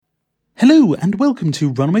Hello and welcome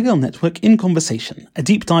to Runway Girl Network in Conversation, a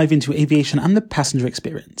deep dive into aviation and the passenger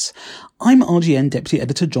experience. I'm RGN Deputy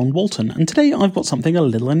Editor John Walton, and today I've got something a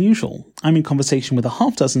little unusual. I'm in conversation with a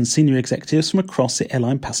half dozen senior executives from across the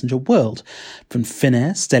airline passenger world, from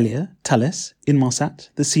Finnair, Stelia, Thales,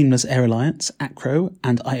 Inmarsat, the Seamless Air Alliance, Acro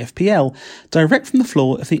and IFPL, direct from the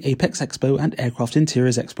floor of the AIX Expo and Aircraft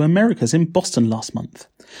Interiors Expo Americas in Boston last month.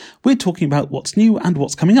 We're talking about what's new and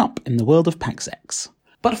what's coming up in the world of PAX-X.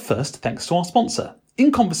 But first, thanks to our sponsor.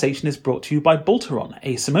 In Conversation is brought to you by Boltaron,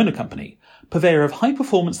 a Simona company, purveyor of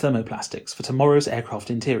high-performance thermoplastics for tomorrow's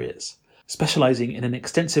aircraft interiors. Specialising in an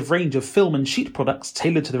extensive range of film and sheet products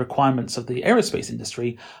tailored to the requirements of the aerospace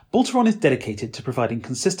industry, Boltaron is dedicated to providing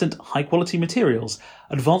consistent, high-quality materials,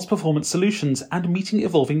 advanced performance solutions, and meeting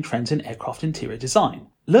evolving trends in aircraft interior design.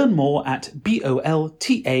 Learn more at boltaron.com.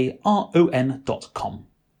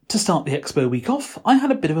 To start the Expo week off, I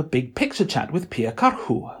had a bit of a big picture chat with Piia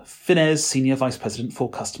Karhu, Finnair's Senior Vice President for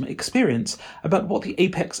Customer Experience, about what the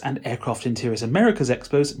AIX and Aircraft Interiors Americas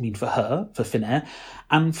Expos mean for her, for Finnair,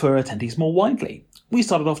 and for attendees more widely. We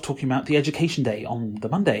started off talking about the Education Day on the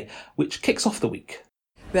Monday, which kicks off the week.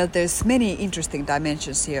 Well, there's many interesting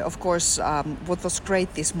dimensions here. Of course, what was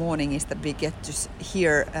great this morning is that we get to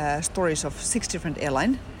hear stories of 6 different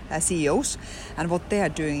airline CEOs and what they are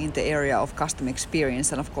doing in the area of customer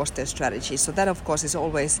experience and of course their strategy. So that of course is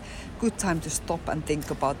always good time to stop and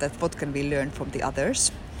think about that, what can we learn from the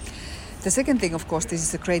others. The second thing, of course, this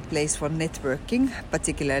is a great place for networking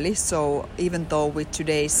particularly. So even though with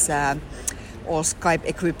today's all Skype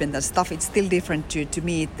equipment and stuff, it's still different to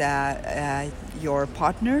meet your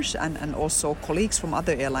partners and also colleagues from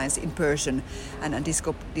other airlines in person and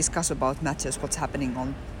discuss about matters, what's happening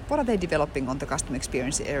on what are they developing on the customer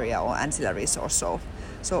experience area or ancillaries or so.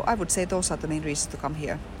 So I would say those are the main reasons to come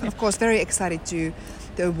here. And of course, very excited to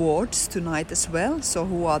the awards tonight as well. So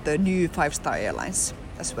who are the new 5-star airlines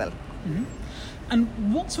as well. Mm-hmm.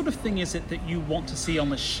 And what sort of thing is it that you want to see on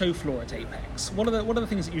the show floor at AIX? What are the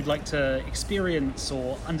things that you'd like to experience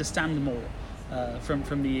or understand more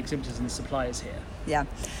from the exhibitors and the suppliers here? Yeah,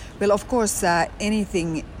 well, of course,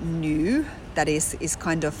 anything new that is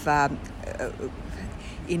kind of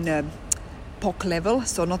in a POC level,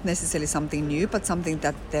 so not necessarily something new, but something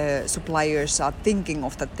that the suppliers are thinking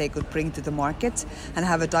of that they could bring to the market and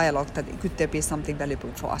have a dialogue that could there be something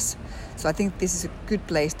valuable for us. So I think this is a good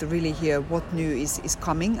place to really hear what new is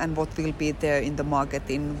coming and what will be there in the market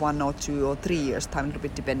in 1 or 2 or 3 years time, a little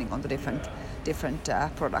bit depending on the different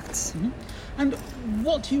products. Mm-hmm. And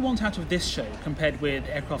what do you want out of this show compared with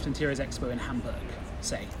Aircraft Interiors Expo in Hamburg,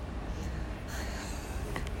 say?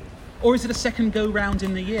 Or is it a second go-round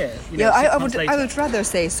in the year? I would rather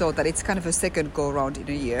say so, that it's kind of a second go-round in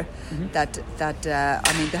a year.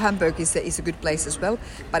 Mm-hmm. The Hamburg is a good place as well,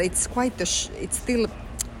 but it's quite it's still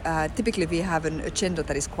typically we have an agenda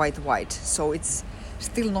that is quite wide, so it's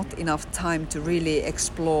still not enough time to really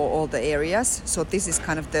explore all the areas. So this is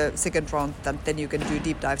kind of the second round, that then you can do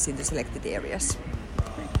deep dives into selected areas.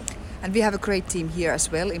 And we have a great team here as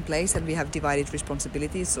well in place, and we have divided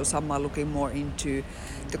responsibilities. So some are looking more into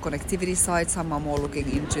the connectivity side, some are more looking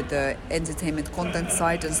into the entertainment content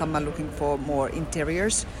side, and some are looking for more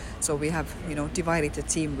interiors. So we have, divided the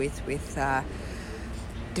team with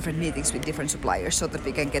different meetings with different suppliers so that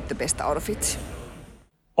we can get the best out of it.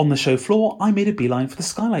 On the show floor, I made a beeline for the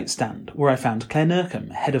Skylights stand, where I found Claire Nurcombe,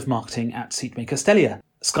 Head of Marketing at seatmaker Stelia.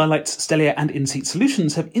 Skylights, Stelia and InSeat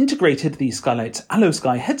Solutions have integrated the Skylights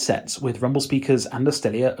AlloSky headsets with rumble speakers and a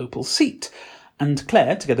Stelia Opal seat. And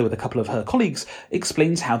Claire, together with a couple of her colleagues,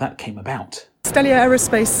 explains how that came about. Stelia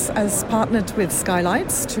Aerospace has partnered with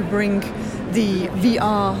Skylights to bring the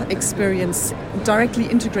VR experience directly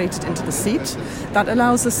integrated into the seat. That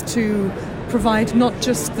allows us to provide not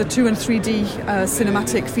just the 2 and 3D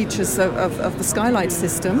cinematic features of the Skylight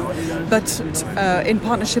system, but in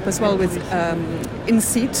partnership as well with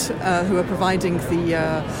InSeat, who are providing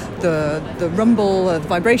the rumble, the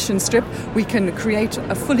vibration strip. We can create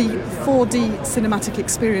a fully 4D cinematic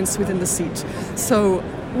experience within the seat. So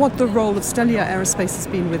what the role of Stelia Aerospace has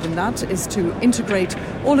been within that is to integrate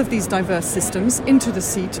all of these diverse systems into the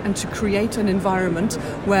seat and to create an environment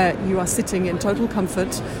where you are sitting in total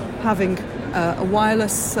comfort, having a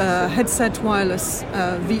wireless headset, wireless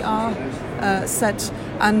VR set,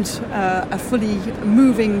 and a fully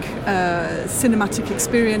moving cinematic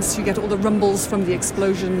experience. You get all the rumbles from the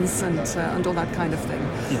explosions and all that kind of thing.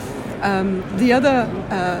 Yeah. The other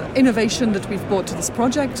innovation that we've brought to this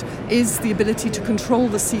project is the ability to control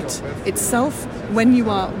the seat itself when you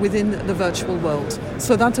are within the virtual world.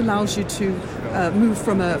 So that allows you to move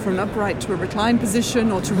from an upright to a recline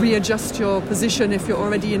position, or to readjust your position if you're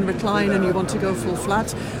already in recline and you want to go full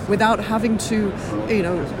flat, without having to,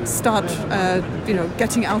 start,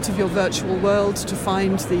 getting out of your virtual world to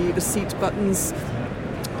find the seat buttons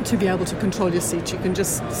to be able to control your seat. You can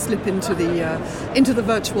just slip into the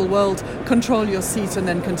virtual world, control your seat, and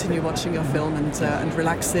then continue watching your film and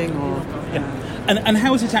relaxing. And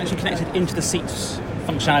how is it actually connected into the seat's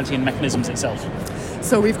functionality and mechanisms itself?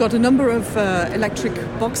 So we've got a number of electric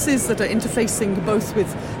boxes that are interfacing both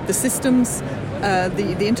with the systems,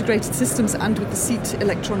 the integrated systems, and with the seat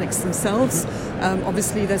electronics themselves.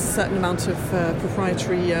 Obviously, there's a certain amount of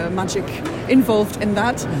proprietary magic involved in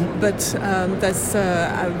that, but there's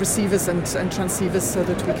receivers and transceivers so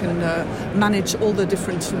that we can manage all the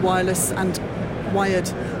different wireless and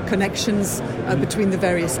wired connections between the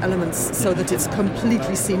various elements, so that it's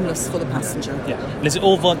completely seamless for the passenger. Yeah. Is it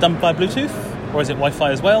all done by Bluetooth, or is it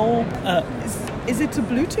Wi-Fi as well? Is it a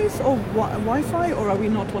Bluetooth or Wi-Fi, or are we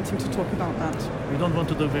not wanting to talk about that? We don't want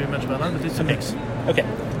to do very much about that, but it's a mix. Okay,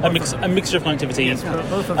 a mixture of connectivity. Yes,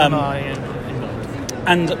 both of them are involved.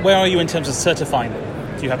 And where are you in terms of certifying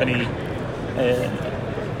them? Do you have any?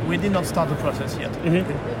 We did not start the process yet.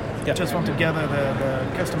 Mm-hmm. We just want to gather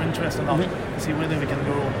the customer interest and see whether we can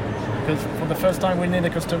go. Because for the first time, we need a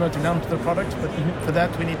customer to launch the product, but for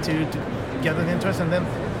that we need to gather the interest and then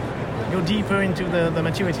go deeper into the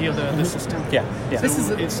maturity of the system. Yeah.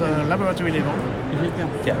 So it's a laboratory level.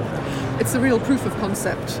 It's a real proof of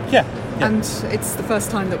concept. Yeah. And it's the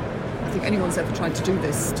first time that I think anyone's ever tried to do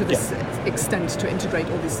this to this extent, to integrate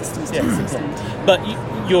all these systems to this extent. But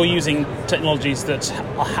you're using technologies that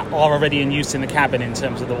are already in use in the cabin in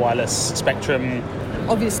terms of the wireless spectrum.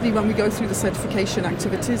 Obviously, when we go through the certification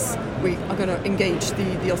activities, we are going to engage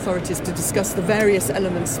the authorities to discuss the various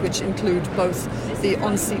elements, which include both the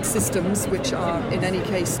on-seat systems, which are in any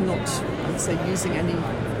case not, I would say, using any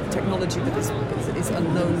technology that is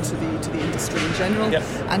unknown to the industry in general,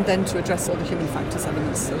 and then to address all the human factors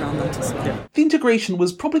elements around that as well. The integration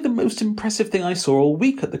was probably the most impressive thing I saw all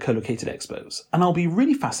week at the co-located expos, and I'll be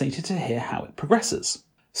really fascinated to hear how it progresses.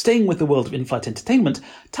 Staying with the world of in-flight entertainment,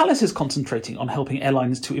 Thales is concentrating on helping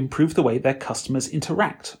airlines to improve the way their customers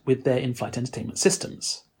interact with their in-flight entertainment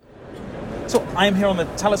systems. So I am here on the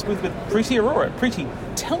Thales booth with Priti Arora. Priti,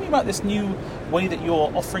 tell me about this new way that you're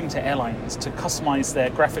offering to airlines to customize their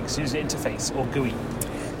graphics user interface, or GUI.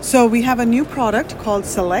 So we have a new product called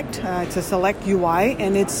Select. It's a Select UI,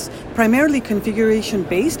 and it's primarily configuration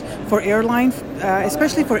based for airlines,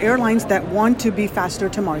 especially for airlines that want to be faster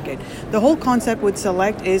to market. The whole concept with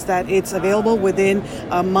Select is that it's available within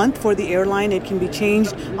a month for the airline. It can be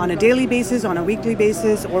changed on a daily basis, on a weekly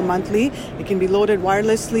basis, or monthly. It can be loaded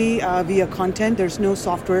wirelessly via content. There's no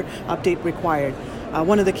software update required.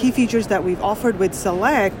 One of the key features that we've offered with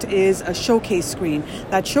Select is a showcase screen.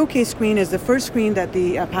 That showcase screen is the first screen that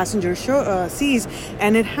the passenger sees,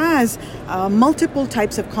 and it has multiple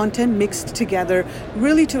types of content mixed together,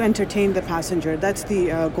 really to entertain the passenger. That's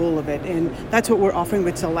the goal of it, and that's what we're offering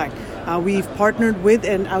with Select. We've partnered with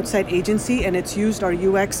an outside agency, and it's used our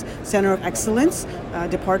UX Center of Excellence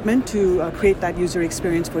department to create that user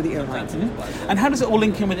experience for the airlines. Mm-hmm. And how does it all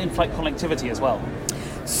link in with in-flight connectivity as well?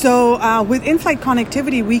 So with in-flight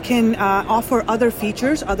connectivity, we can offer other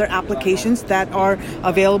features, other applications that are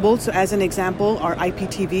available. So as an example, our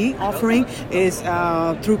IPTV offering is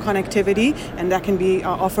through connectivity, and that can be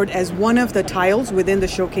offered as one of the tiles within the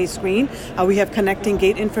showcase screen. We have connecting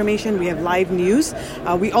gate information, we have live news.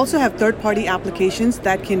 We also have third-party applications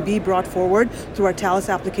that can be brought forward through our Thales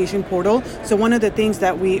application portal. So one of the things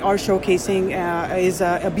that we are showcasing is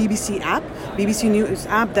a BBC app, BBC News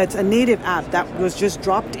app, that's a native app that was just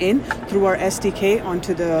dropped in through our SDK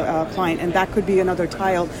onto the client, and that could be another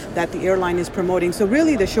tile that the airline is promoting. So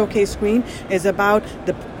really the showcase screen is about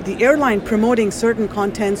the airline promoting certain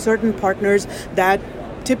content, certain partners that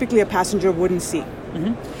typically a passenger wouldn't see.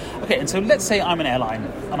 Mm-hmm. Okay, and so let's say I'm an airline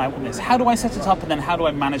and I want this. How do I set it up, and then how do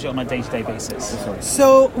I manage it on a day-to-day basis?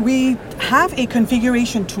 So we have a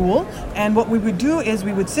configuration tool, and what we would do is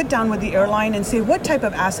we would sit down with the airline and say, what type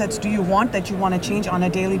of assets do you want that you want to change on a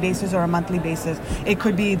daily basis or a monthly basis? It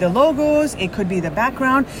could be the logos, it could be the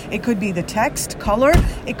background, it could be the text, color,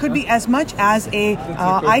 it could be as much as a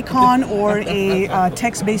icon or a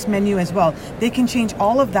text-based menu as well. They can change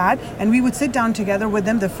all of that, and we would sit down together with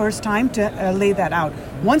them the first time to lay that out.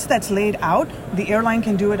 Once that's laid out, the airline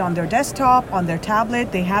can do it on their desktop, on their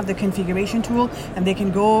tablet. They have the configuration tool, and they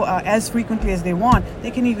can go as frequently as they want.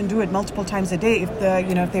 They can even do it multiple times a day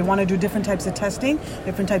if they want to do different types of testing,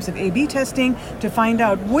 different types of A/B testing to find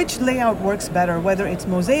out which layout works better, whether it's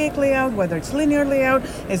mosaic layout, whether it's linear layout,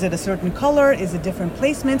 is it a certain color, is it different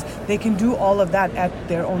placements. They can do all of that at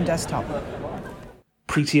their own desktop.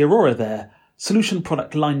 Priti Arora there, Solution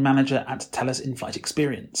Product Line Manager at Thales In-Flight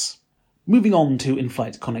Experience. Moving on to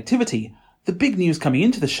in-flight connectivity, the big news coming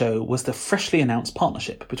into the show was the freshly announced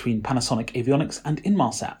partnership between Panasonic Avionics and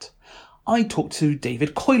Inmarsat. I talked to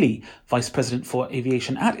David Coiley, Vice President for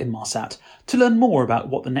Aviation at Inmarsat, to learn more about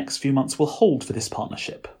what the next few months will hold for this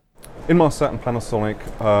partnership. Inmarsat and Panasonic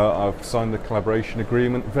have signed the collaboration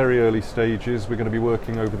agreement, very early stages. We're going to be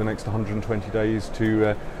working over the next 120 days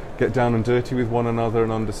to get down and dirty with one another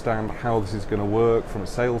and understand how this is going to work from a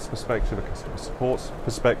sales perspective, a customer support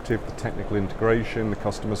perspective, the technical integration, the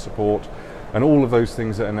customer support, and all of those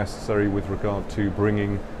things that are necessary with regard to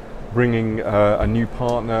bringing a new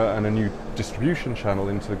partner and a new distribution channel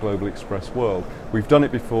into the Global Express world. We've done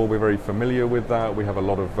it before, we're very familiar with that, we have a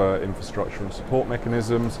lot of infrastructure and support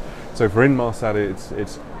mechanisms. So for Inmarsat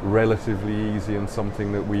it's relatively easy and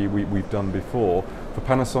something that we've done before. For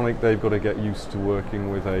Panasonic, they've got to get used to working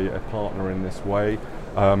with a partner in this way.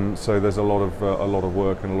 So there's a lot of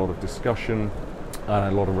work and a lot of discussion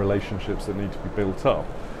and a lot of relationships that need to be built up.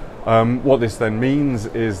 What this then means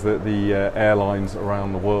is that the airlines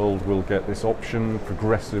around the world will get this option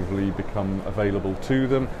progressively become available to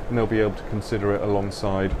them, and they'll be able to consider it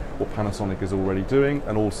alongside what Panasonic is already doing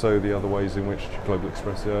and also the other ways in which Global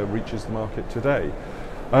Express reaches the market today.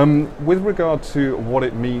 With regard to what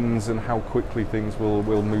it means and how quickly things will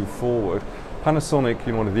move forward, Panasonic,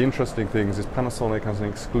 one of the interesting things is Panasonic has an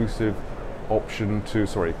exclusive option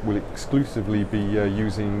will exclusively be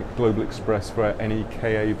using Global Express for any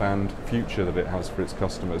Ka band future that it has for its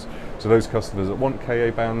customers. So those customers that want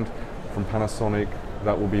Ka band from Panasonic,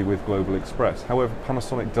 that will be with Global Express. However,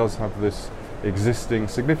 Panasonic does have this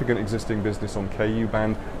significant existing business on Ku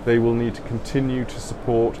band. They will need to continue to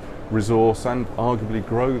support, resource and arguably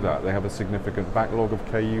grow that. They have a significant backlog of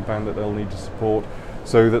Ku band that they'll need to support,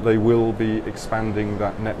 so that they will be expanding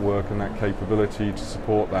that network and that capability to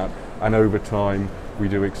support that. And over time, we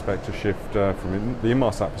do expect to shift from the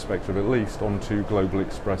Inmarsat perspective at least onto Global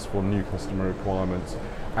Express for new customer requirements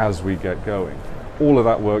as we get going. All of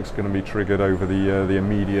that work's going to be triggered over the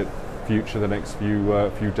immediate future, the next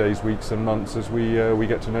few days, weeks and months as we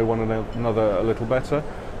get to know one another a little better.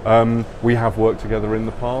 We have worked together in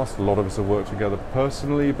the past. A lot of us have worked together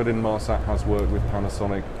personally, but Inmarsat has worked with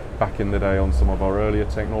Panasonic back in the day on some of our earlier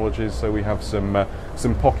technologies, so we have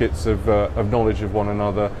some pockets of knowledge of one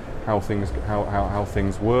another, how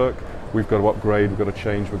things work. We've got to upgrade, we've got to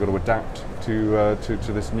change, we've got to adapt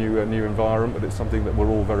to this new environment, but it's something that we're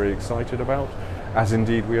all very excited about, as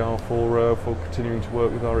indeed we are for continuing to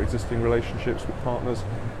work with our existing relationships with partners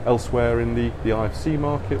elsewhere in the IFC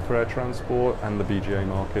market for air transport and the BGA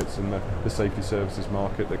markets and the safety services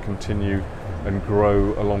market that continue and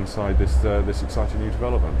grow alongside this exciting new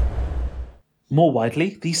development. More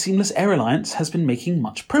widely, the Seamless Air Alliance has been making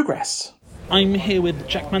much progress. I'm here with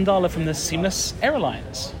Jack Mandala from the Seamless Air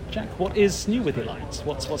Alliance. Jack, what is new with the Alliance?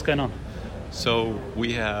 What's going on? So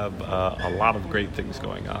we have a lot of great things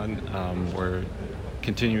going on. We're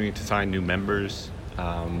continuing to sign new members.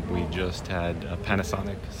 We just had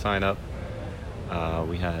Panasonic sign up.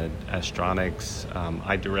 We had Astronics,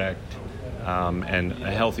 iDirect, and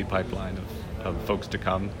a healthy pipeline of folks to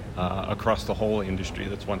come across the whole industry.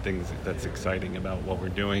 That's one thing that's exciting about what we're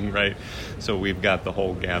doing, right? So we've got the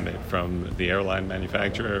whole gamut from the airline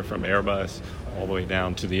manufacturer, from Airbus, all the way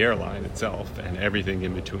down to the airline itself, and everything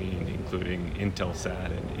in between, including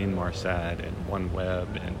Intelsat and Inmarsat and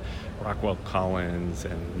OneWeb and Rockwell Collins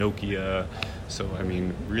and Nokia. So, I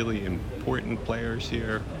mean, really important players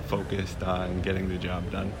here focused on getting the job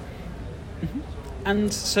done. Mm-hmm.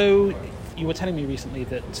 And so you were telling me recently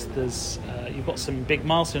that there's you've got some big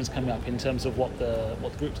milestones coming up in terms of what the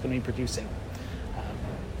group's going to be producing.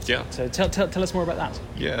 Yeah. So tell us more about that.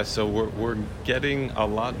 Yeah. So we're getting a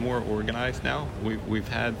lot more organized now. We've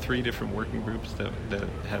had 3 different working groups that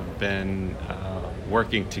have been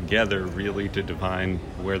working together really to define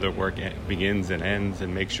where the work begins and ends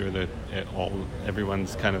and make sure that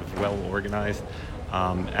everyone's kind of well organized.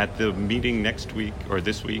 At the meeting next week or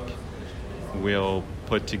this week, we'll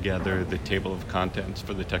put together the table of contents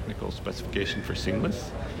for the technical specification for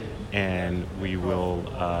Seamless, and we will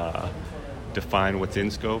define what's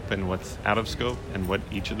in scope and what's out of scope and what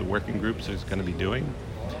each of the working groups is going to be doing.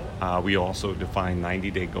 We also define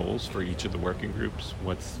 90-day goals for each of the working groups.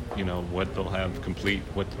 What they'll have complete,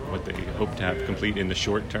 what they hope to have complete in the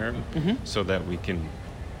short term, so that we can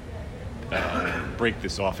break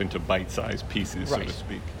this off into bite-sized pieces, so to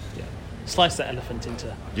speak. Yeah. Slice that elephant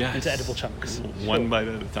into edible chunks. One bite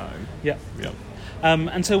at a time. Yeah. Yep.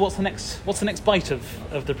 And so, what's the next bite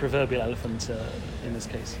of the proverbial elephant in this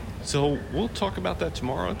case? So we'll talk about that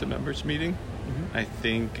tomorrow at the members meeting. I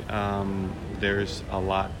think there's a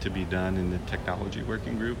lot to be done in the technology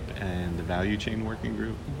working group and the value chain working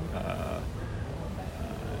group.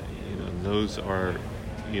 Those are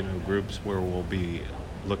groups where we'll be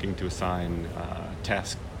looking to assign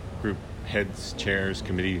task group heads, chairs,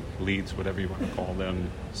 committee leads, whatever you want to call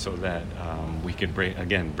them, so that we can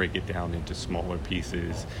break it down into smaller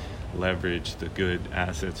pieces, leverage the good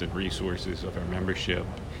assets and resources of our membership,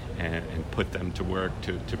 and put them to work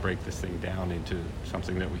to break this thing down into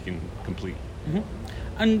something that we can complete.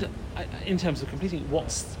 And in terms of completing,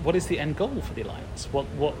 what is the end goal for the Alliance?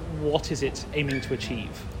 What is it aiming to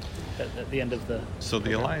achieve at the end of the program?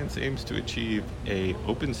 The Alliance aims to achieve a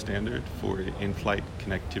open standard for in-flight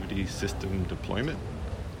connectivity system deployment.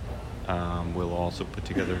 We'll also put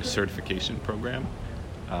together a certification program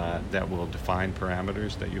that will define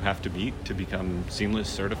parameters that you have to meet to become seamless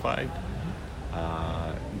certified.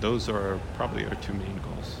 Those are probably our two main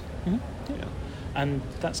goals. Yeah. And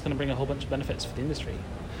that's going to bring a whole bunch of benefits for the industry,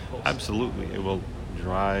 of course. Absolutely. It will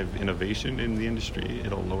drive innovation in the industry.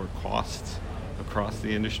 It'll lower costs across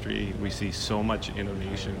the industry. We see so much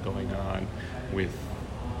innovation going on with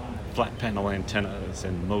flat panel antennas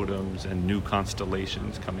and modems and new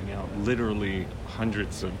constellations coming out, literally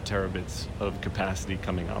hundreds of terabits of capacity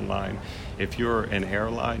coming online. If you're an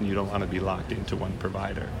airline, you don't want to be locked into one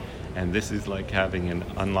provider. And this is like having an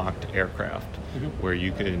unlocked aircraft where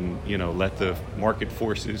you can, let the market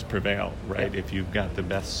forces prevail, right? If you've got the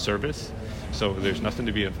best service. So there's nothing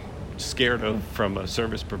to be scared of from a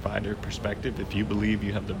service provider perspective. If you believe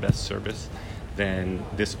you have the best service, then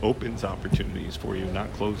this opens opportunities for you,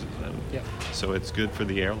 not closes them. Yeah. So it's good for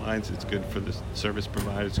the airlines, it's good for the service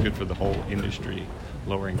providers, it's good for the whole industry,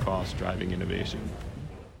 lowering costs, driving innovation.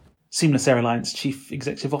 Seamless Air Alliance Chief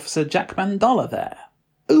Executive Officer Jack Mandala there.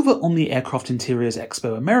 Over on the Aircraft Interiors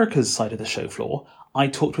Expo Americas side of the show floor, I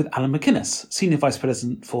talked with Alan McInness, Senior Vice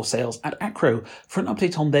President for Sales at Acro, for an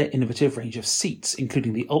update on their innovative range of seats,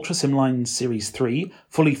 including the Ultra Simline Series 3,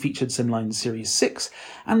 fully featured Simline Series 6,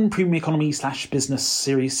 and Premium Economy / Business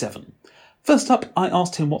Series 7. First up, I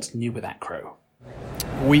asked him what's new with Acro.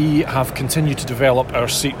 We have continued to develop our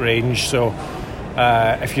seat range, so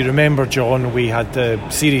if you remember, John, we had the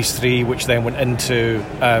Series 3, which then went into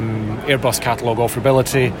Airbus catalogue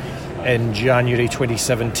offerability in January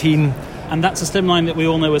 2017. And that's a slimline that we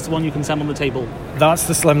all know as the one you can stand on the table. That's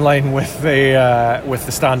the slimline with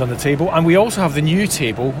the stand on the table. And we also have the new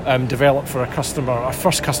table developed for our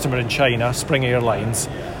first customer in China, Spring Airlines,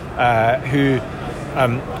 who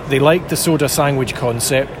they liked the soda sandwich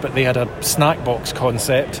concept, but they had a snack box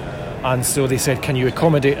concept. And so they said, can you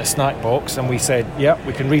accommodate a snack box? And we said, yeah,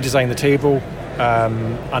 we can redesign the table.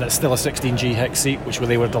 And it's still a 16G HIC seat, which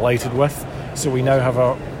they were delighted with. So we now have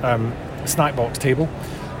our snack box table.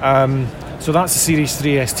 So that's the Series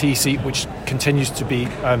 3 ST seat, which continues to be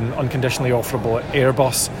unconditionally offerable at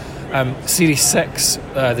Airbus. Series 6,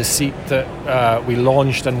 the seat that we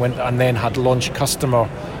launched and then had launch customer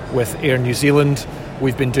with Air New Zealand.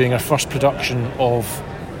 We've been doing our first production of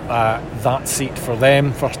that seat for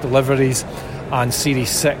them, first deliveries, and Series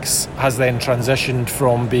 6 has then transitioned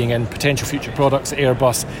from being in potential future products at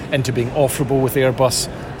Airbus into being offerable with Airbus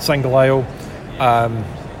single aisle.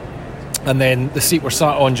 And then the seat we're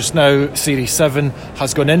sat on just now, Series 7,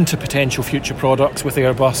 has gone into potential future products with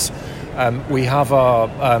Airbus. We have a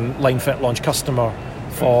line fit launch customer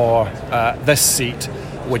for this seat,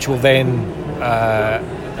 which will then,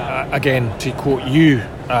 again, to quote you,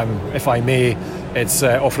 if I may, it's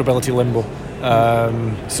offerability limbo.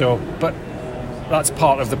 But that's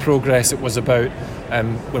part of the progress. It was about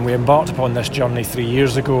when we embarked upon this journey 3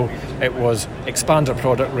 years ago, it was expand our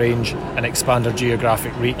product range and expand our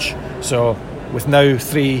geographic reach. So with now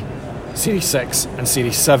 3 Series 6 and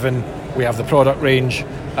Series 7, we have the product range,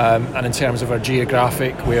 and in terms of our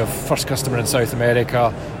geographic, we have first customer in South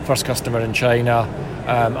America, first customer in China,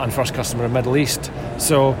 and first customer in Middle East.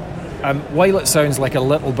 So while it sounds like a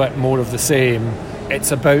little bit more of the same,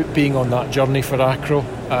 it's about being on that journey for Acro.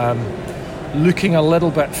 Looking a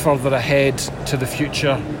little bit further ahead to the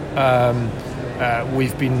future,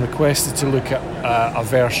 we've been requested to look at a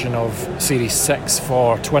version of Series 6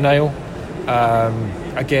 for twin aisle.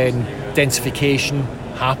 Again, densification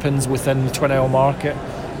happens within the twin aisle market.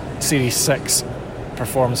 Series 6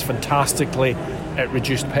 performs fantastically at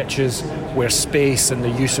reduced pitches, where space and the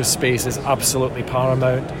use of space is absolutely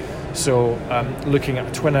paramount. So looking at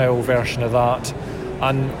a twin-aisle version of that,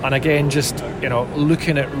 and again, just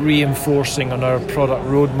looking at reinforcing on our product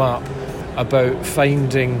roadmap about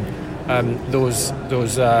finding those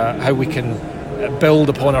how we can build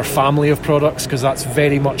upon our family of products, because that's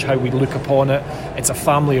very much how we look upon it. It's a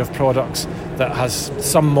family of products that has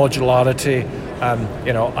some modularity,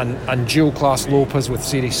 and dual class LOPAs with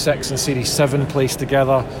Series 6 and Series 7 placed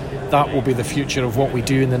together. That will be the future of what we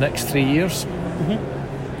do in the next 3 years.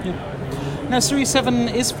 Mm-hmm. Yeah. Now, Series 7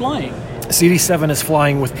 is flying. Series 7 is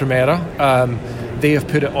flying with Primera. They have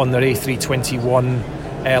put it on their A321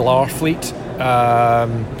 LR fleet.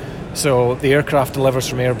 So the aircraft delivers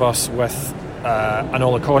from Airbus with an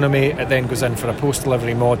all economy. It then goes in for a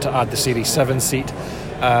post-delivery mod to add the Series 7 seat.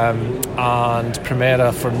 And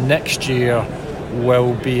Primera for next year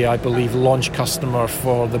will be, I believe, launch customer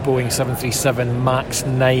for the Boeing 737 MAX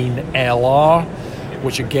 9 LR,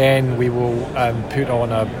 which again we will put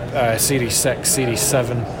on a Series 6, Series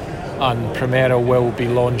 7, and Primera will be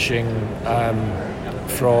launching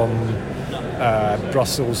from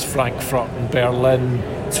Brussels, Frankfurt and Berlin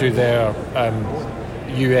to their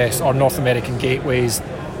US or North American gateways,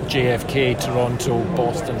 JFK, Toronto,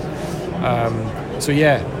 Boston.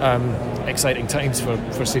 Exciting times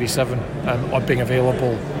for Series 7 on being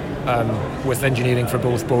available with engineering for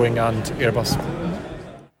both Boeing and Airbus.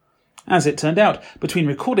 As it turned out, between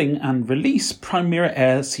recording and release, Primera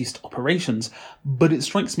Air ceased operations, but it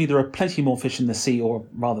strikes me there are plenty more fish in the sea, or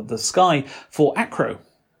rather the sky, for Acro.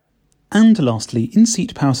 And lastly,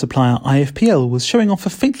 in-seat power supplier IFPL was showing off a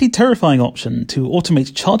faintly terrifying option to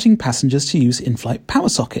automate charging passengers to use in-flight power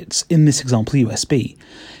sockets, in this example USB.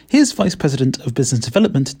 Here's Vice President of Business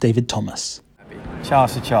Development, David Thomas.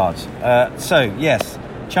 Charge to charge. Yes,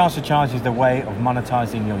 charge to charge is the way of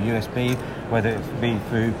monetizing your USB, whether it be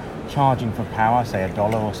through charging for power, say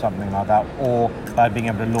 $1 or something like that, or by being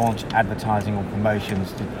able to launch advertising or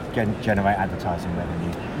promotions to generate advertising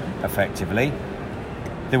revenue effectively.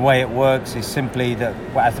 The way it works is simply that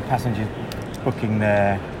as the passenger is booking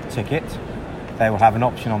their ticket, they will have an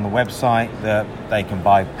option on the website that they can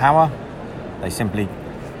buy power. They simply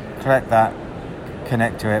collect that,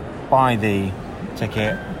 connect to it, buy the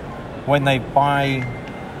ticket. When they buy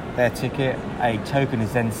their ticket, a token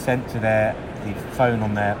is then sent to the phone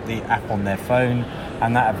on the app on their phone,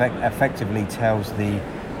 and that effectively tells the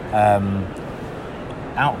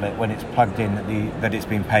outlet when it's plugged in that it's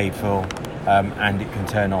been paid for. And it can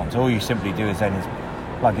turn on. So all you simply do is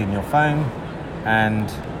plug in your phone, and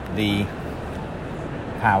the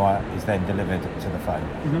power is then delivered to the phone.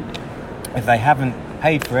 Mm-hmm. If they haven't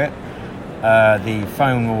paid for it, the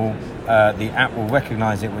app will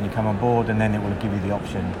recognise it when you come on board, and then it will give you the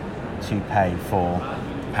option to pay for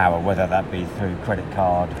power, whether that be through credit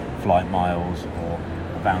card, flight miles, or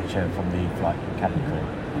a voucher from the flight cabin crew.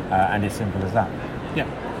 And it's simple as that. Yeah.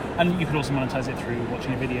 And you could also monetize it through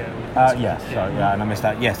watching a video. And I missed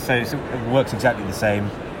that. Yes, so it works exactly the same.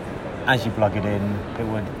 As you plug it in, it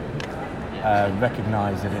would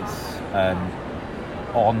recognise that it's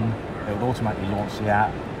on. It would automatically launch the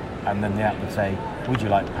app, and then the app would say, would you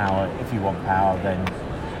like power? If you want power, then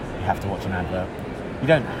you have to watch an advert. You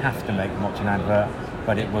don't have to watch an advert,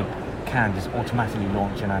 but it can just automatically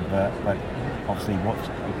launch an advert. But obviously,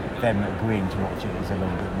 them agreeing to watch it is a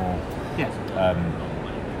little bit more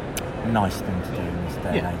nice thing to do in this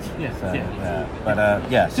day and age.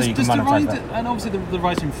 So you can monetize that. And obviously the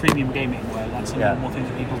rise in freemium gaming, where that's more things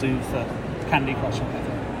that people do for Candy Crush or whatever.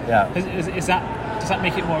 Yeah. Does that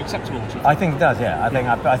make it more acceptable to you? I think it does, yeah.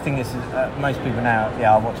 I think this is most people now,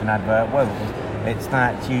 I'll watch an advert. Well, it's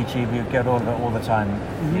that YouTube, you get all of it all the time,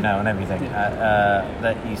 mm-hmm. And everything.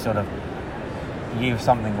 That you sort of give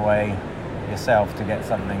something away yourself to get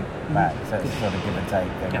something back. So it's sort of give and take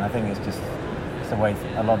thing. And I think it's just the way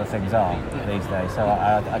a lot of things are these days. So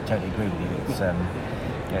I totally agree with you. It's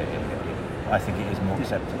I think it is more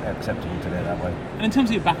acceptable to do it that way. And in terms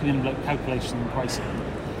of your back-end calculation and pricing?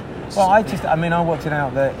 Well, I worked it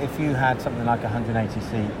out that if you had something like a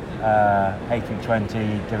 180-seat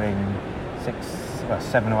A320 doing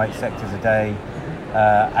 7 or 8 sectors a day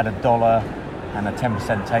at $1 and a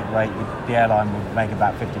 10% take rate, the airline would make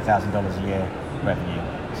about $50,000 a year revenue.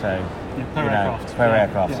 So per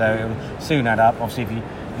aircraft. So it will soon add up. Obviously,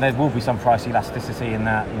 there will be some price elasticity in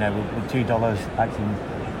that. Will $2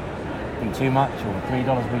 actually be too much, or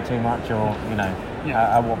 $3 be too much, or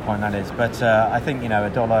at what point that is. But I think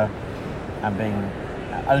 $1 and being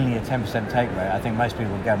only a 10% take rate, I think most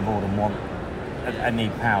people would get on board and want and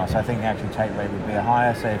need power. So I think the actual take rate would be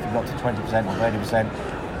higher. So if you got to 20% or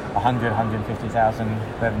 30%, 150,000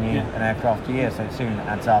 revenue an aircraft a year, so it soon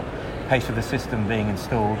adds up. Pace of the system being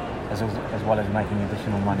installed as well as making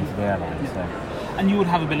additional money for the airline. So. And you would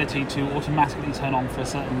have ability to automatically turn on for a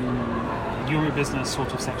certain Euro business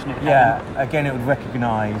sort of section of the cabin? Yeah, again, it would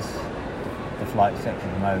recognise the flight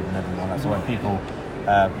section, the mode and everything like that. So when people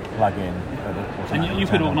plug in, and you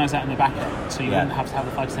could organise that in the back end, so you wouldn't have to have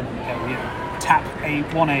the flight attendant go, tap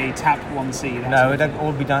 1A, tap 1C. No, it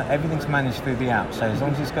all be done. Everything's managed through the app. So as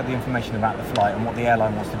long as it's got the information about the flight and what the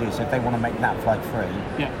airline wants to do. So if they want to make that flight free,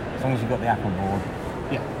 as long as you've got the app on board,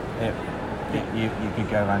 you could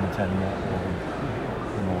go around and turn them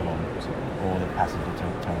all on, or the passenger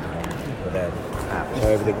turns it on with their app.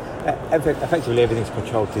 So effectively everything's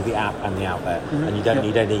controlled through the app and the outlet, and you don't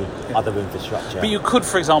need any other infrastructure. But you could,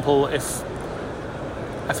 for example, if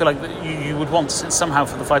I feel like you would want somehow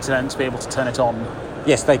for the flight attendant to be able to turn it on.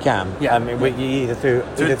 Yes, they can. Yeah. Either through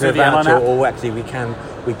a voucher, or actually we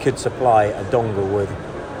could supply a dongle with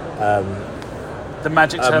the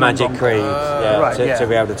magic creed to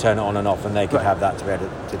be able to turn it on and off, and they could have that to be able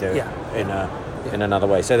to do it in another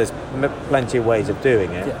way. So there's plenty of ways of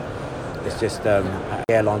doing it. It's just the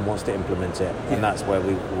airline wants to implement it, and that's where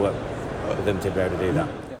we work with them to be able to do that.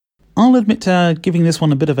 I'll admit to giving this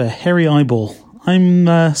one a bit of a hairy eyeball. I'm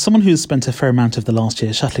someone who's spent a fair amount of the last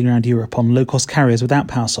year shuttling around Europe on low-cost carriers without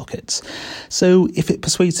power sockets. So if it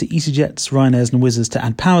persuades the EasyJets, Ryanairs and Wizzers to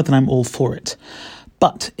add power, then I'm all for it.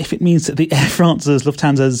 But if it means that the Air France's,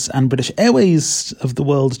 Lufthansa's and British Airways of the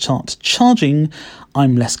world chart charging,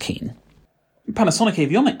 I'm less keen. Panasonic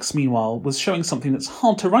Avionics, meanwhile, was showing something that's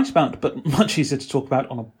hard to write about, but much easier to talk about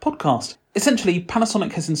on a podcast. Essentially,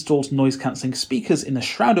 Panasonic has installed noise-cancelling speakers in the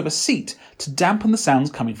shroud of a seat to dampen the sounds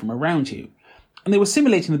coming from around you. And they were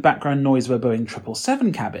simulating the background noise of a Boeing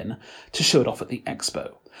 777 cabin to show it off at the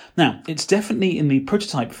Expo. Now, it's definitely in the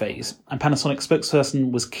prototype phase, and Panasonic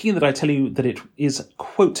spokesperson was keen that I tell you that it is,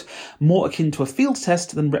 quote, more akin to a field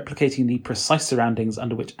test than replicating the precise surroundings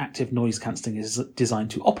under which active noise cancelling is designed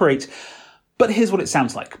to operate. But here's what it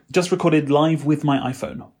sounds like, just recorded live with my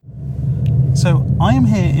iPhone. So I am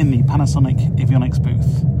here in the Panasonic Avionics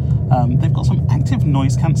booth. They've got some active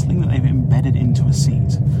noise cancelling that they've embedded into a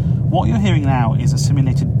seat. What you're hearing now is a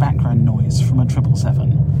simulated background noise from a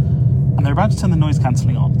 777. And they're about to turn the noise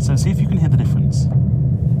cancelling on, so see if you can hear the difference.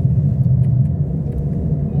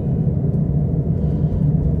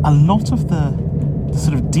 A lot of the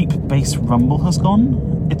sort of deep bass rumble has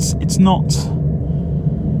gone. It's not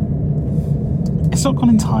gone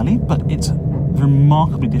entirely, but it's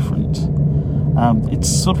remarkably different. It's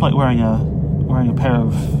sort of like wearing a pair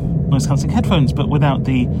of noise cancelling headphones, but without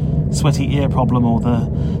the sweaty ear problem or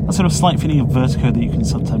that sort of slight feeling of vertigo that you can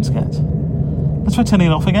sometimes get. Let's try turning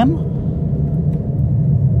it off again.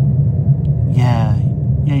 Yeah,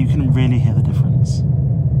 you can really hear the difference.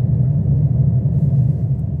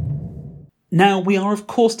 Now, we are of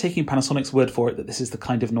course taking Panasonic's word for it that this is the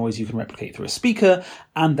kind of noise you can replicate through a speaker,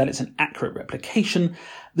 and that it's an accurate replication.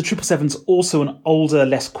 The 777's also an older,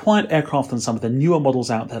 less quiet aircraft than some of the newer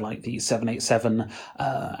models out there, like the 787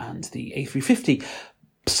 and the A350.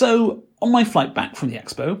 So, on my flight back from the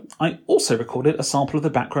Expo, I also recorded a sample of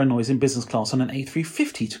the background noise in business class on an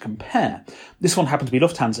A350 to compare. This one happened to be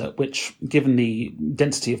Lufthansa, which, given the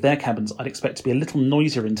density of their cabins, I'd expect to be a little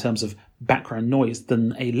noisier in terms of background noise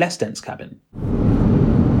than a less dense cabin.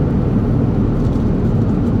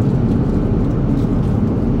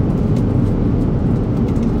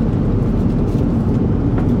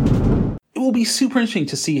 It will be super interesting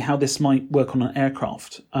to see how this might work on an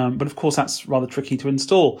aircraft, but of course that's rather tricky to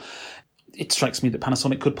install. It strikes me that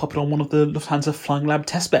Panasonic could pop it on one of the Lufthansa Flying Lab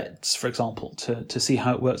testbeds, for example, to see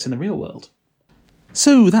how it works in the real world.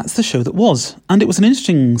 So that's the show that was, and it was an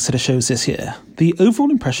interesting set of shows this year. The overall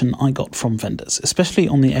impression I got from vendors, especially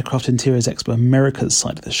on the Aircraft Interiors Expo Americas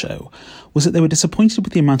side of the show, was that they were disappointed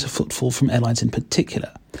with the amount of footfall from airlines in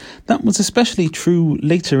particular. That was especially true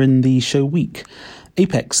later in the show week.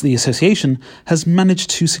 APEX, the association, has managed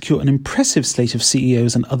to secure an impressive slate of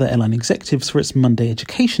CEOs and other airline executives for its Monday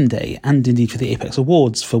Education Day, and indeed for the APEX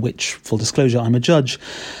Awards, for which, full disclosure, I'm a judge.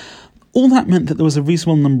 All that meant that there was a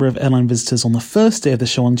reasonable number of airline visitors on the first day of the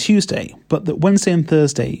show on Tuesday, but that Wednesday and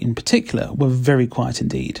Thursday in particular were very quiet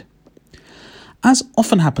indeed. As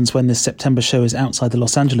often happens when this September show is outside the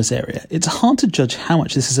Los Angeles area, it's hard to judge how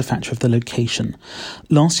much this is a factor of the location.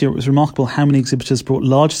 Last year it was remarkable how many exhibitors brought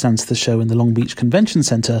large stands to the show in the Long Beach Convention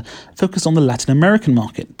Center, focused on the Latin American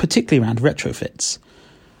market, particularly around retrofits.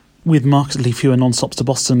 With markedly fewer non-stops to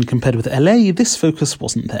Boston compared with LA, this focus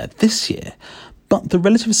wasn't there this year. But the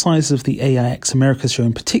relative size of the AIX Americas show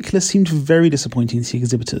in particular seemed very disappointing to the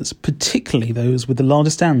exhibitors, particularly those with the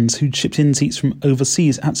largest stands who'd shipped in seats from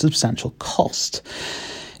overseas at substantial cost.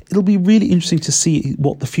 It'll be really interesting to see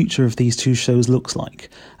what the future of these two shows looks like,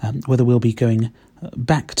 whether we'll be going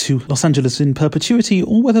back to Los Angeles in perpetuity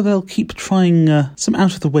or whether they'll keep trying some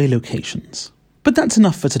out-of-the-way locations. But that's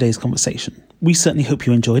enough for today's conversation. We certainly hope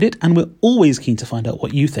you enjoyed it, and we're always keen to find out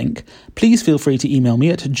what you think. Please feel free to email me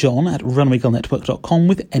at john@runwaygirlnetwork.com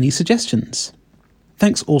with any suggestions.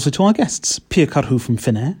 Thanks also to our guests, Piia Karhu from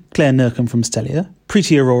Finnair, Claire Nurcombe from Stelia,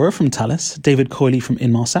 Priti Arora from Thales, David Coiley from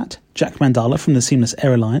Inmarsat, Jack Mandala from the Seamless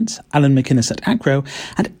Air Alliance, Alan McInness at Acro,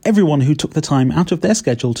 and everyone who took the time out of their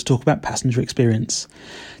schedule to talk about passenger experience.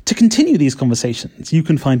 To continue these conversations, you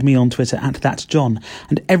can find me on Twitter at ThatJohn,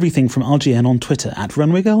 and everything from RGN on Twitter at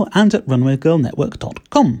Runway Girl and at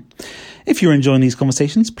runwaygirlnetwork.com. If you're enjoying these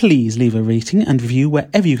conversations, please leave a rating and review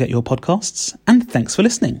wherever you get your podcasts, and thanks for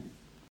listening.